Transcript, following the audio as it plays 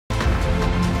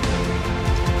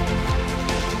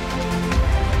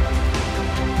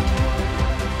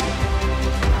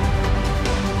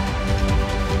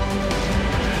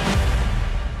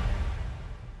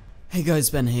Hey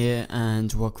guys, Ben here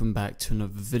and welcome back to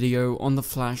another video on The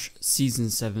Flash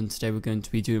Season 7. Today we're going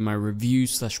to be doing my review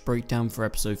 / breakdown for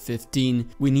episode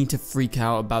 15. We need to freak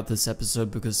out about this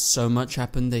episode because so much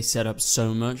happened, they set up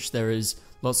so much. There is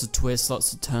lots of twists,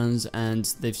 lots of turns, and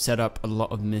they've set up a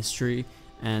lot of mystery.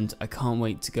 And I can't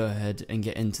wait to go ahead and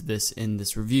get into this in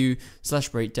this review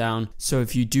 / breakdown. So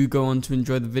if you do go on to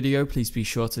enjoy the video, please be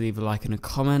sure to leave a like and a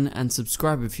comment and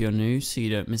subscribe if you're new so you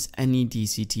don't miss any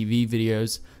DCTV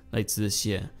videos later this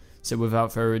year. So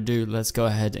without further ado, let's go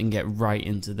ahead and get right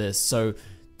into this. So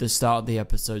the start of the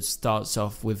episode starts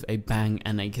off with a bang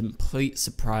and a complete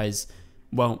surprise.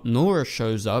 Well, Nora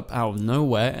shows up out of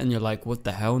nowhere and you're like, what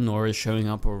the hell, Nora's showing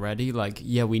up already? Like,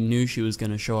 yeah, we knew she was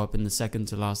going to show up in the second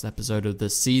to last episode of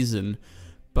this season,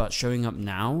 but showing up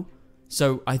now?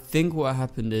 So I think what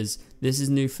happened is, this is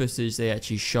new footage they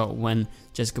actually shot when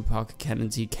Jessica Parker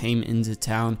Kennedy came into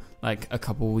town like a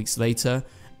couple weeks later,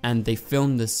 and they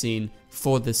filmed this scene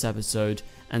for this episode.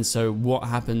 And so what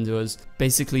happened was,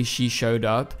 basically she showed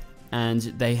up and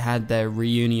they had their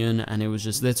reunion and it was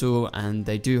just little, and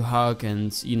they do hug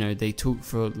and, you know, they talk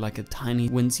for like a tiny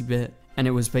wincy bit. And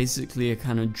it was basically a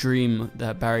kind of dream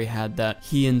that Barry had that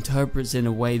he interprets in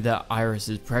a way that Iris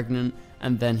is pregnant,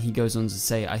 and then he goes on to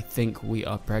say, I think we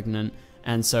are pregnant.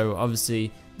 And so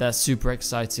obviously that's super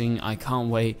exciting. I can't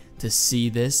wait to see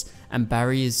this. And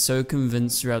Barry is so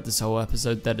convinced throughout this whole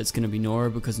episode that it's going to be Nora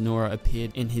because Nora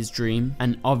appeared in his dream,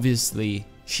 and obviously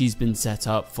she's been set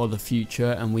up for the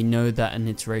future, and we know that an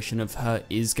iteration of her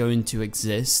is going to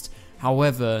exist.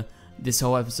 However, this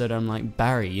whole episode I'm like,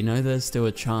 Barry, you know, there's still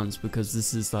a chance because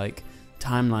this is like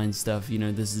timeline stuff, you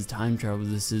know, this is time travel,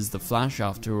 this is the Flash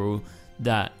after all,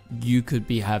 that you could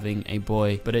be having a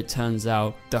boy. But it turns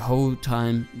out the whole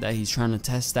time that he's trying to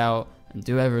test out and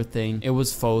do everything, it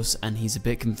was false, and he's a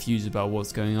bit confused about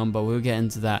what's going on, but we'll get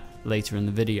into that later in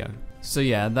the video. So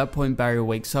yeah, at that point Barry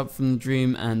wakes up from the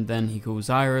dream and then he calls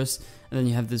Iris, and then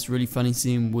you have this really funny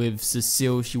scene with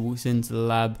Cecile. She walks into the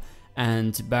lab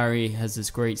and Barry has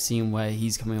this great scene where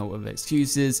he's coming up with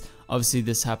excuses. Obviously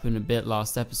this happened a bit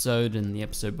last episode and the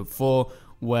episode before,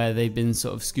 where they've been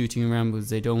sort of scooting around because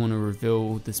they don't want to reveal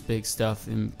all this big stuff,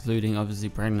 including obviously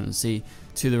pregnancy,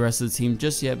 to the rest of the team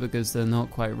just yet because they're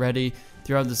not quite ready.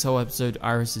 Throughout this whole episode,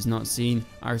 Iris is not seen.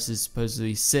 Iris is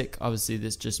supposedly sick. Obviously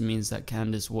this just means that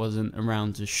Candace wasn't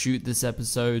around to shoot this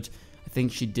episode. I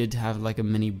think she did have like a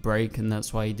mini break, and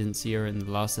that's why you didn't see her in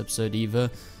the last episode either.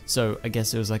 So I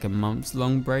guess it was like a month's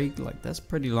long break. Like, that's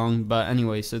pretty long, but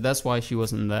anyway, so that's why she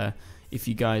wasn't there, if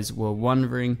you guys were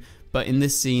wondering. But in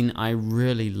this scene, I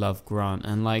really love Grant,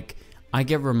 and like, I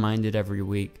get reminded every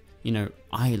week, you know,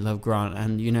 I love Grant,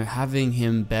 and you know, having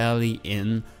him barely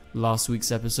in last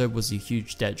week's episode was a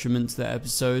huge detriment to that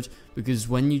episode, because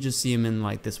when you just see him in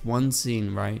like this one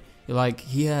scene, right, you're like,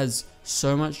 he has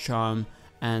so much charm,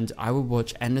 and I would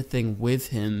watch anything with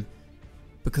him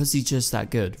because he's just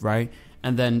that good, right?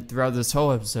 And then throughout this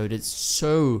whole episode, it's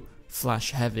so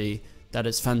Flash heavy that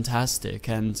it's fantastic,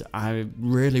 and I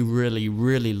really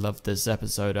loved this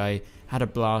episode. I had a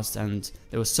blast and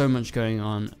there was so much going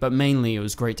on, but mainly it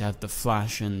was great to have the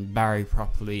Flash and Barry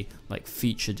properly like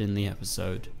featured in the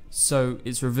episode. So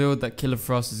it's revealed that Killer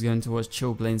Frost is going to watch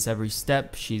Chillblain's every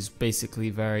step. She's basically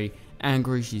very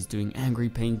angry, she's doing angry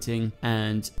painting,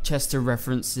 and Chester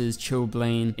references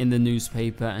Chillblain in the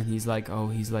newspaper, and he's like, oh,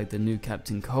 he's like the new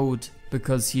Captain Cold,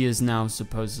 because he is now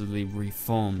supposedly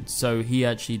reformed. So he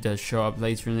actually does show up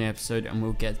later in the episode, and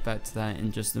we'll get back to that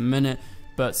in just a minute.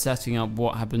 But setting up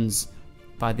what happens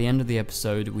by the end of the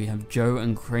episode, we have Joe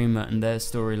and Kramer and their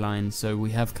storyline. So we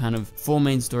have kind of four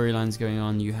main storylines going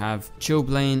on. You have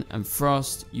Chillblain and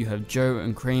Frost, you have Joe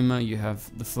and Kramer, you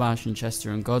have the Flash and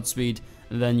Chester and Godspeed,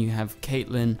 and then you have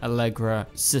Caitlin, Allegra,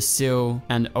 Cecile,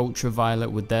 and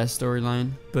Ultraviolet with their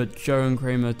storyline. But Joe and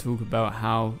Kramer talk about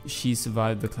how she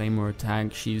survived the Claymore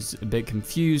attack. She's a bit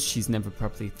confused, she's never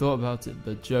properly thought about it,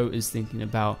 but Joe is thinking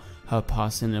about her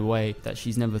past in a way that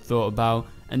she's never thought about.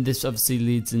 And this obviously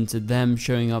leads into them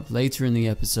showing up later in the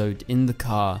episode in the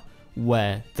car,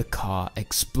 where the car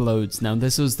explodes. Now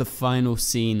this was the final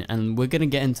scene, and we're gonna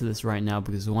get into this right now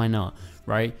because why not,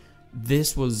 right?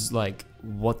 This was like,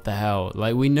 what the hell?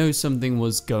 Like, we know something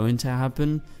was going to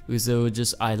happen because they were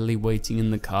just idly waiting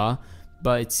in the car,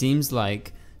 but it seems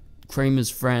like Kramer's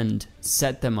friend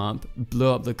set them up, blew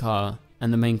up the car,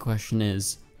 and the main question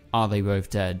is, are they both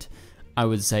dead? I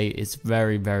would say it's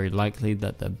very likely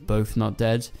that they're both not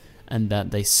dead, and that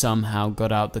they somehow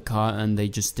got out the car and they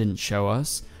just didn't show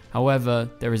us. However,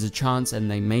 there is a chance,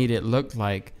 and they made it look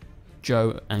like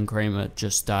Joe and Kramer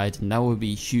just died, and that would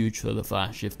be huge for the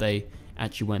Flash if they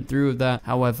actually went through with that.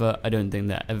 However, I don't think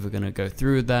they're ever going to go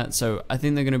through with that, so I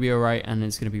think they're going to be alright, and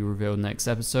it's going to be revealed next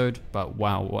episode. But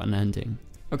wow, what an ending.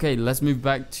 Okay, let's move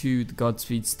back to the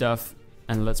Godspeed stuff,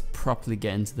 and let's properly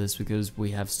get into this because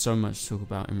we have so much to talk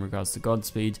about in regards to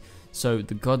Godspeed. So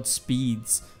the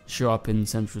Godspeeds show up in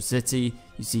Central City.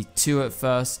 You see two at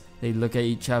first, they look at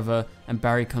each other, and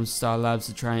Barry comes to Star Labs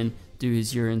to try and do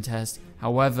his urine test.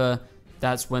 However,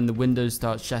 that's when the windows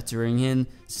start shattering in.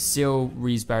 Cecile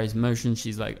reads Barry's emotions.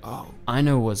 She's like, oh, I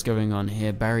know what's going on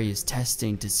here. Barry is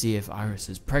testing to see if Iris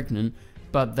is pregnant,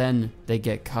 but then they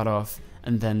get cut off,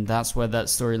 and then that's where that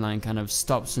storyline kind of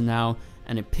stops for now,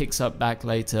 and it picks up back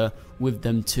later with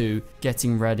them two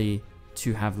getting ready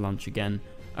to have lunch again.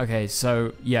 Okay,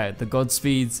 so yeah, the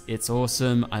Godspeeds, it's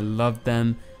awesome. I love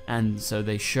them. And so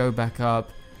they show back up,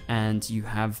 and you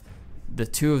have the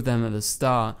two of them at the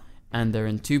start, and they're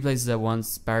in two places at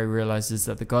once. Barry realizes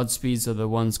that the Godspeeds are the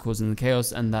ones causing the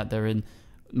chaos, and that they're in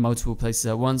multiple places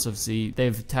at once. Obviously,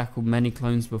 they've tackled many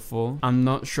clones before. I'm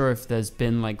not sure if there's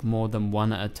been like more than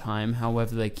one at a time.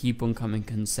 However, they keep on coming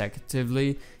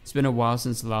consecutively. It's been a while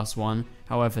since the last one.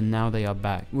 However, now they are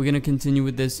back. We're going to continue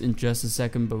with this in just a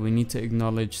second, but we need to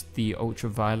acknowledge the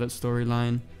Ultraviolet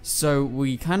storyline. So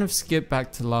we kind of skip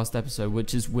back to last episode,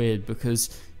 which is weird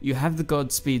because you have the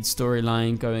Godspeed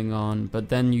storyline going on, but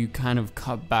then you kind of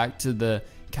cut back to the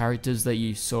characters that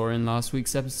you saw in last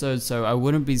week's episode. So I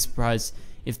wouldn't be surprised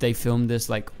if they filmed this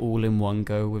like all in one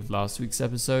go with last week's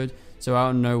episode. So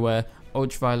out of nowhere,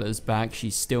 Ultraviolet is back.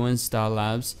 She's still in Star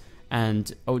Labs,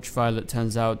 and Ultraviolet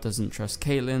turns out doesn't trust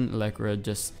Caitlin. Allegra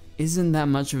just isn't that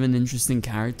much of an interesting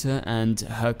character, and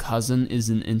her cousin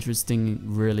isn't interesting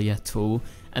really at all.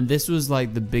 And this was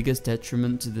like the biggest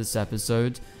detriment to this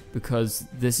episode, because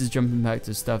this is jumping back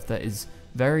to stuff that is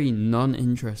very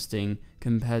non-interesting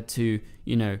compared to,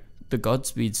 you know, the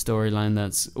Godspeed storyline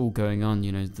that's all going on,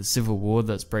 you know, the civil war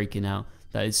that's breaking out.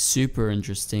 That is super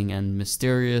interesting and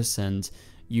mysterious, and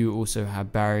you also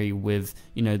have Barry with,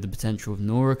 you know, the potential of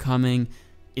Nora coming.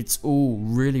 It's all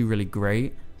really, really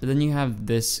great. But then you have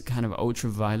this kind of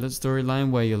Ultraviolet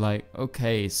storyline where you're like,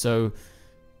 okay, so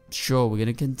sure, we're going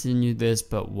to continue this,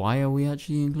 but why are we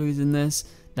actually including this?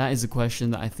 That is a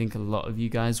question that I think a lot of you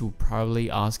guys will probably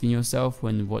asking yourself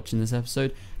when watching this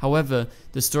episode. However,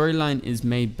 the storyline is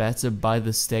made better by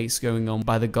the stakes going on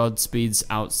by the Godspeeds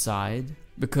outside,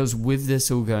 because with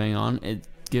this all going on, it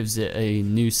gives it a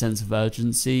new sense of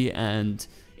urgency, and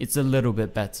it's a little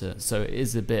bit better. So it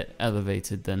is a bit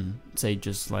elevated than, say,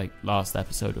 just like last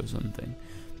episode or something.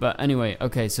 But anyway,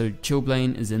 okay, so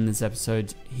Chilblain is in this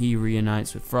episode. He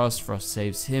reunites with Frost. Frost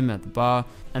saves him at the bar,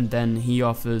 and then he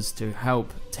offers to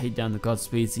help take down the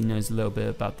Godspeeds. He knows a little bit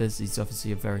about this. He's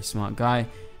obviously a very smart guy,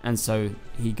 and so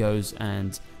he goes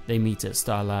and they meet at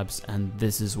Star Labs, and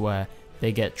this is where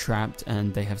they get trapped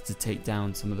and they have to take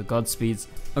down some of the Godspeeds.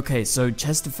 Okay, so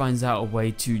Chester finds out a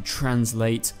way to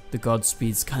translate the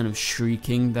Godspeeds kind of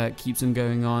shrieking that keeps them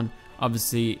going on.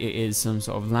 Obviously, it is some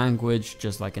sort of language,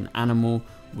 just like an animal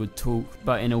would talk,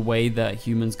 but in a way that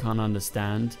humans can't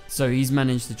understand. So he's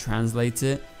managed to translate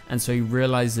it, and so he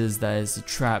realizes that it's a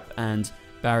trap, and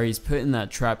Barry's putting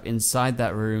that trap inside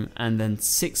that room, and then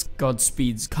 6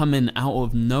 Godspeeds come in out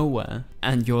of nowhere,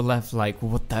 and you're left like,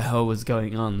 what the hell was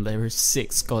going on? There are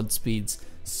 6 Godspeeds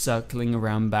circling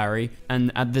around Barry,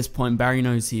 and at this point Barry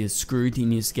knows he is screwed. He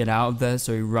needs to get out of there,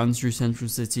 so he runs through Central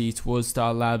City towards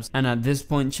Star Labs, and at this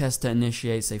point Chester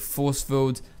initiates a force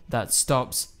field that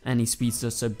stops any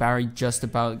speedster, so Barry just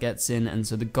about gets in, and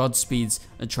so the Godspeeds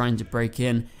are trying to break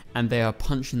in, and they are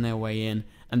punching their way in.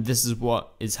 And this is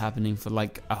what is happening for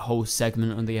like a whole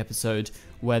segment of the episode,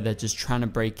 where they're just trying to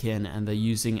break in and they're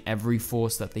using every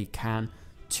force that they can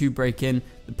to break in.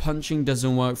 The punching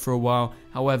doesn't work for a while,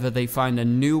 however they find a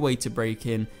new way to break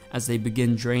in as they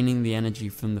begin draining the energy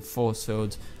from the force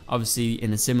field, obviously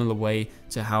in a similar way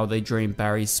to how they drain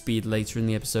Barry's speed later in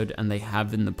the episode and they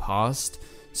have in the past.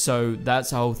 So that's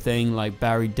the whole thing, like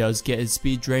Barry does get his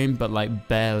speed drained, but like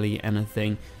barely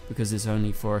anything, because it's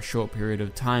only for a short period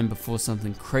of time before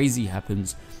something crazy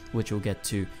happens, which we'll get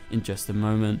to in just a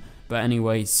moment. But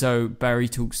anyway, so Barry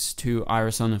talks to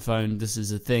Iris on the phone. This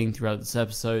is a thing throughout this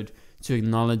episode, to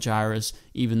acknowledge Iris,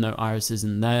 even though Iris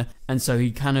isn't there. And so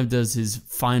he kind of does his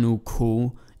final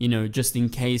call, you know, just in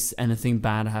case anything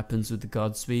bad happens with the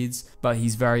Godspeeds. But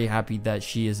he's very happy that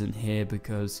she isn't here,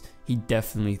 because he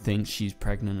definitely thinks she's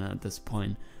pregnant at this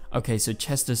point. Okay, so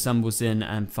Chester stumbles in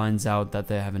and finds out that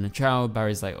they're having a child.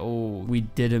 Barry's like, oh, we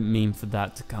didn't mean for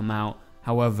that to come out.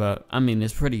 However, I mean,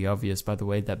 it's pretty obvious by the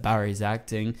way that Barry's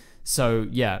acting. So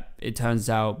yeah, it turns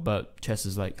out, but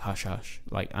Chester's like, hush hush,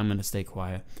 like, I'm gonna stay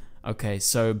quiet. Okay,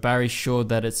 so Barry's sure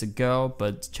that it's a girl,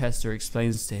 but Chester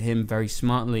explains to him very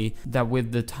smartly that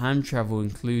with the time travel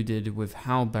included with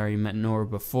how Barry met Nora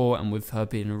before and with her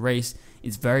being erased,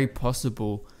 it's very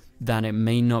possible that it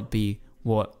may not be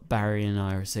what Barry and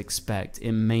Iris expect.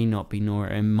 It may not be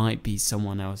Nora, it might be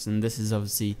someone else. And this is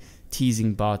obviously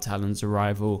teasing Bart Allen's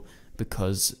arrival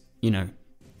because, you know,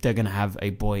 they're going to have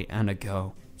a boy and a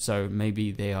girl. So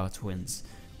maybe they are twins.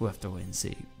 We'll have to wait and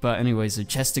see. But anyway, so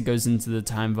Chester goes into the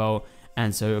time vault,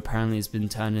 and so apparently it's been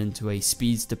turned into a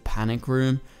speeds to panic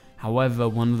room. However,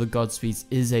 one of the Godspeeds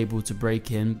is able to break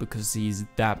in because he's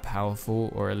that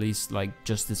powerful, or at least like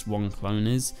just this one clone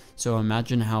is. So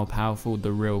imagine how powerful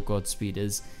the real Godspeed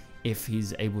is if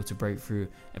he's able to break through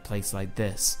a place like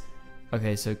this.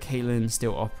 Okay, so Caitlin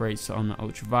still operates on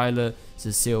Ultraviolet.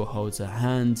 Cecile holds her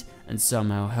hand and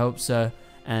somehow helps her.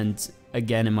 And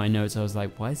again, in my notes, I was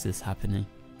like, why is this happening?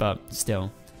 But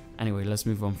still. Anyway, let's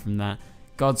move on from that.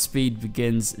 Godspeed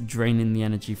begins draining the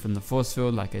energy from the force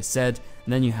field, like I said.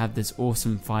 And then you have this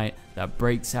awesome fight that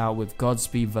breaks out with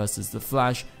Godspeed versus the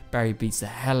Flash. Barry beats the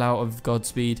hell out of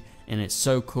Godspeed, and it's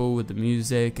so cool with the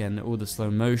music and all the slow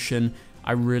motion.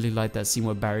 I really like that scene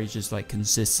where Barry's just like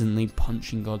consistently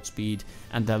punching Godspeed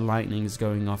and the lightning is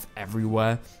going off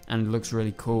everywhere, and it looks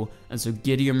really cool. And so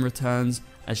Gideon returns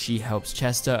as she helps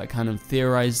Chester. I kind of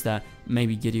theorized that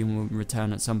maybe Gideon will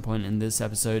return at some point in this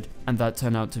episode, and that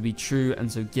turned out to be true.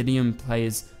 And so Gideon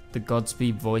plays the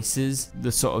Godspeed voices,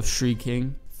 the sort of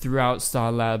shrieking throughout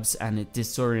Star Labs, and it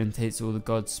disorientates all the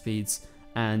Godspeeds,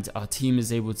 and our team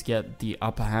is able to get the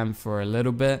upper hand for a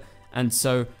little bit. And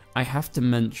so I have to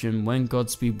mention, when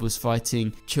Godspeed was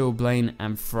fighting Chillblaine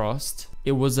and Frost,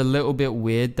 it was a little bit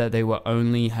weird that they were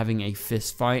only having a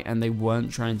fist fight and they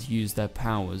weren't trying to use their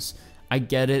powers. I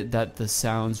get it that the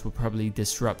sounds were probably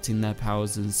disrupting their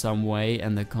powers in some way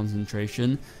and their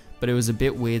concentration, but it was a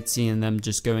bit weird seeing them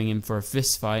just going in for a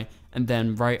fist fight, and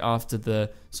then right after the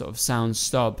sort of sounds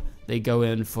stop, they go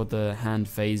in for the hand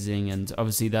phasing, and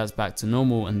obviously that's back to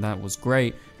normal and that was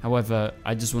great. However,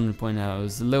 I just wanted to point out it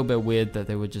was a little bit weird that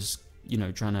they were just, you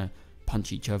know, trying to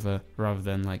punch each other rather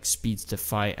than like speeds to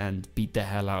fight and beat the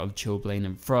hell out of Chillblaine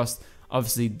and Frost.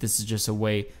 Obviously this is just a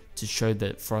way to show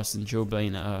that Frost and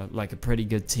Chillblaine are like a pretty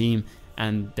good team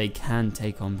and they can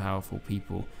take on powerful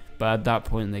people. But at that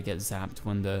point they get zapped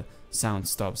when the sound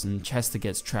stops, and Chester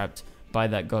gets trapped by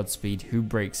that Godspeed who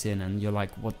breaks in, and you're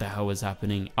like, what the hell is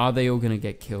happening? Are they all gonna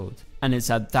get killed? And it's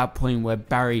at that point where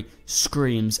Barry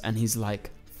screams and he's like,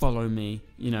 follow me.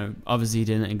 You know, obviously he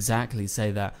didn't exactly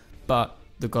say that, but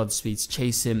the Godspeeds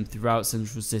chase him throughout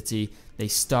Central City. They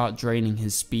start draining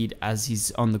his speed as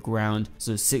he's on the ground,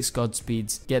 so 6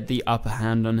 Godspeeds get the upper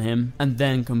hand on him, and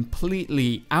then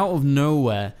completely out of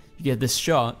nowhere you get this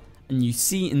shot and you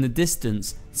see in the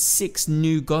distance 6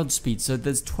 new Godspeeds. So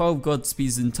there's 12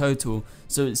 Godspeeds in total,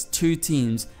 so it's 2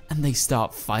 teams, and they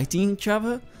start fighting each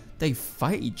other. They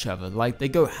fight each other, like they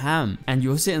go ham, and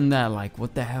you're sitting there like,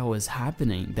 what the hell is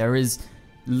happening? There is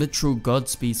literal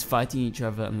Godspeeds fighting each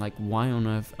other, and like, why on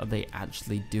earth are they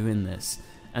actually doing this?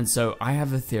 And so I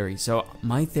have a theory. So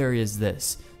my theory is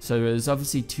this: so there's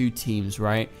obviously 2 teams,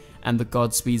 right? And the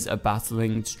Godspeeds are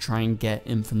battling to try and get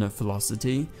infinite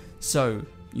velocity. So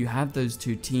you have those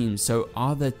 2 teams. So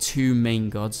are there 2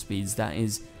 main Godspeeds? That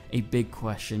is a big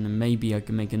question, and maybe I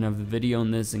can make another video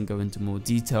on this and go into more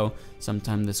detail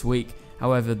sometime this week.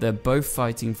 However, they're both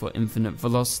fighting for infinite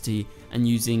velocity and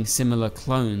using similar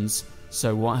clones.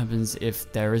 So what happens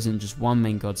if there isn't just one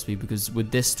main Godspeed? Because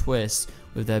with this twist,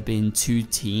 with there being 2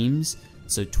 teams,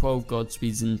 so 12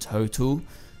 Godspeeds in total,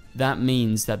 that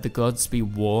means that the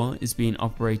Godspeed war is being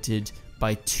operated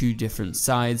by 2 different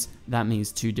sides. That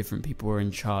means 2 different people are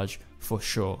in charge for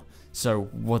sure. So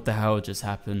what the hell just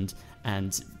happened?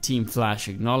 And Team Flash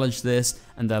acknowledged this,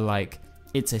 and they're like,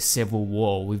 it's a civil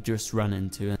war we've just run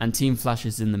into, and Team Flash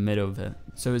is in the middle of it.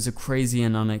 So it's a crazy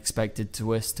and unexpected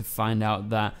twist to find out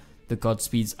that the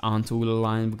Godspeeds aren't all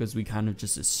aligned, because we kind of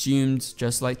just assumed,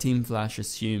 just like Team Flash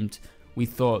assumed, we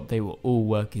thought they were all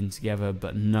working together,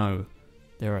 but no.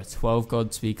 There are 12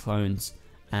 Godspeed clones,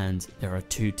 and there are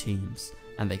 2 teams,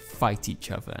 and they fight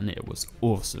each other, and it was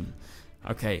awesome.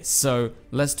 Okay, so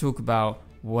let's talk about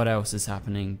what else is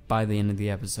happening by the end of the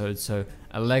episode. So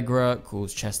Allegra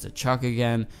calls Chester Chuck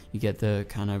again. You get the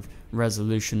kind of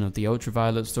resolution of the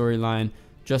Ultraviolet storyline.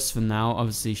 Just for now,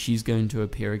 obviously she's going to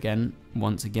appear again.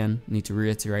 Once again, need to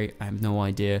reiterate, I have no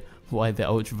idea why the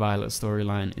Ultraviolet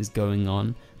storyline is going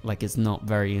on. Like, it's not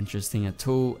very interesting at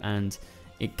all, and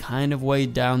it kind of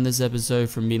weighed down this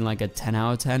episode from being like a 10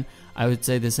 out of 10. I would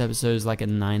say this episode is like a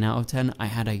 9 out of 10. I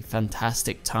had a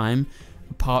fantastic time,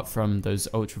 apart from those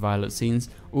Ultraviolet scenes,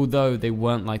 although they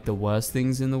weren't like the worst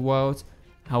things in the world.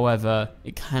 However,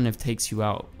 it kind of takes you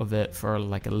out of it for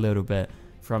like a little bit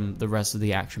from the rest of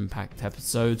the action-packed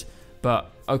episode.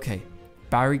 But okay,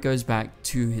 Barry goes back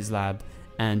to his lab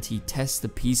and he tests the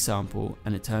pee sample,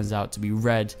 and it turns out to be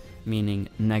red, meaning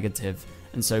negative.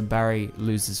 And so Barry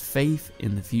loses faith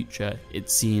in the future, it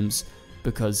seems,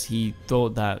 because he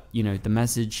thought that, you know, the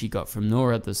message he got from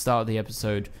Nora at the start of the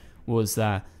episode was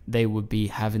that they would be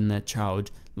having their child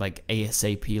like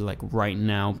ASAP, like right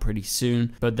now, pretty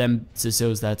soon. But then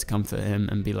Cecile's there to comfort him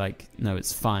and be like, no,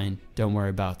 it's fine, don't worry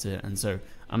about it. And so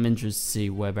I'm interested to see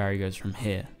where Barry goes from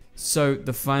here. So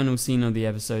the final scene of the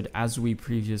episode, as we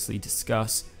previously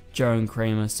discussed, Joe and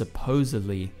Kramer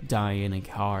supposedly die in a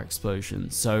car explosion.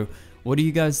 So what do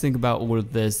you guys think about all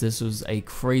of this? This was a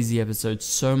crazy episode,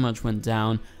 so much went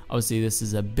down. Obviously this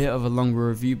is a bit of a longer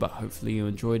review, but hopefully you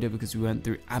enjoyed it because we went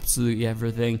through absolutely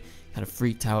everything. Kind of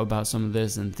freaked out about some of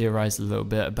this and theorized a little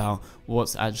bit about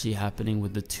what's actually happening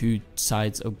with the two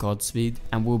sides of Godspeed.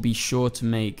 And we'll be sure to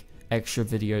make extra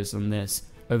videos on this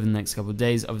over the next couple of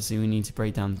days. Obviously we need to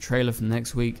break down the trailer for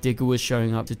next week. Digger was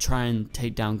showing up to try and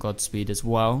take down Godspeed as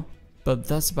well. But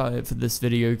that's about it for this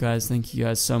video, guys. Thank you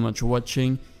guys so much for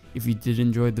watching. If you did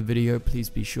enjoy the video, please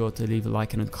be sure to leave a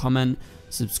like and a comment,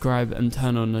 subscribe and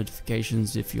turn on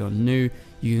notifications if you're new.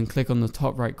 You can click on the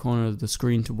top right corner of the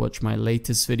screen to watch my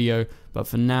latest video. But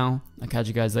for now, I'll catch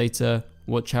you guys later.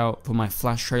 Watch out for my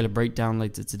Flash trailer breakdown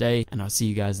later today, and I'll see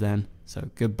you guys then. So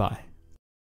goodbye.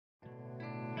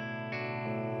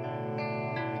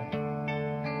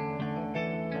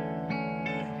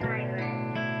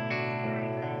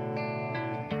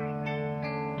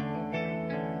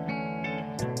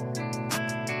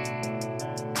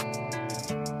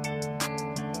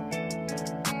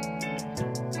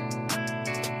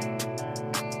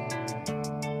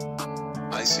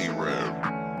 I see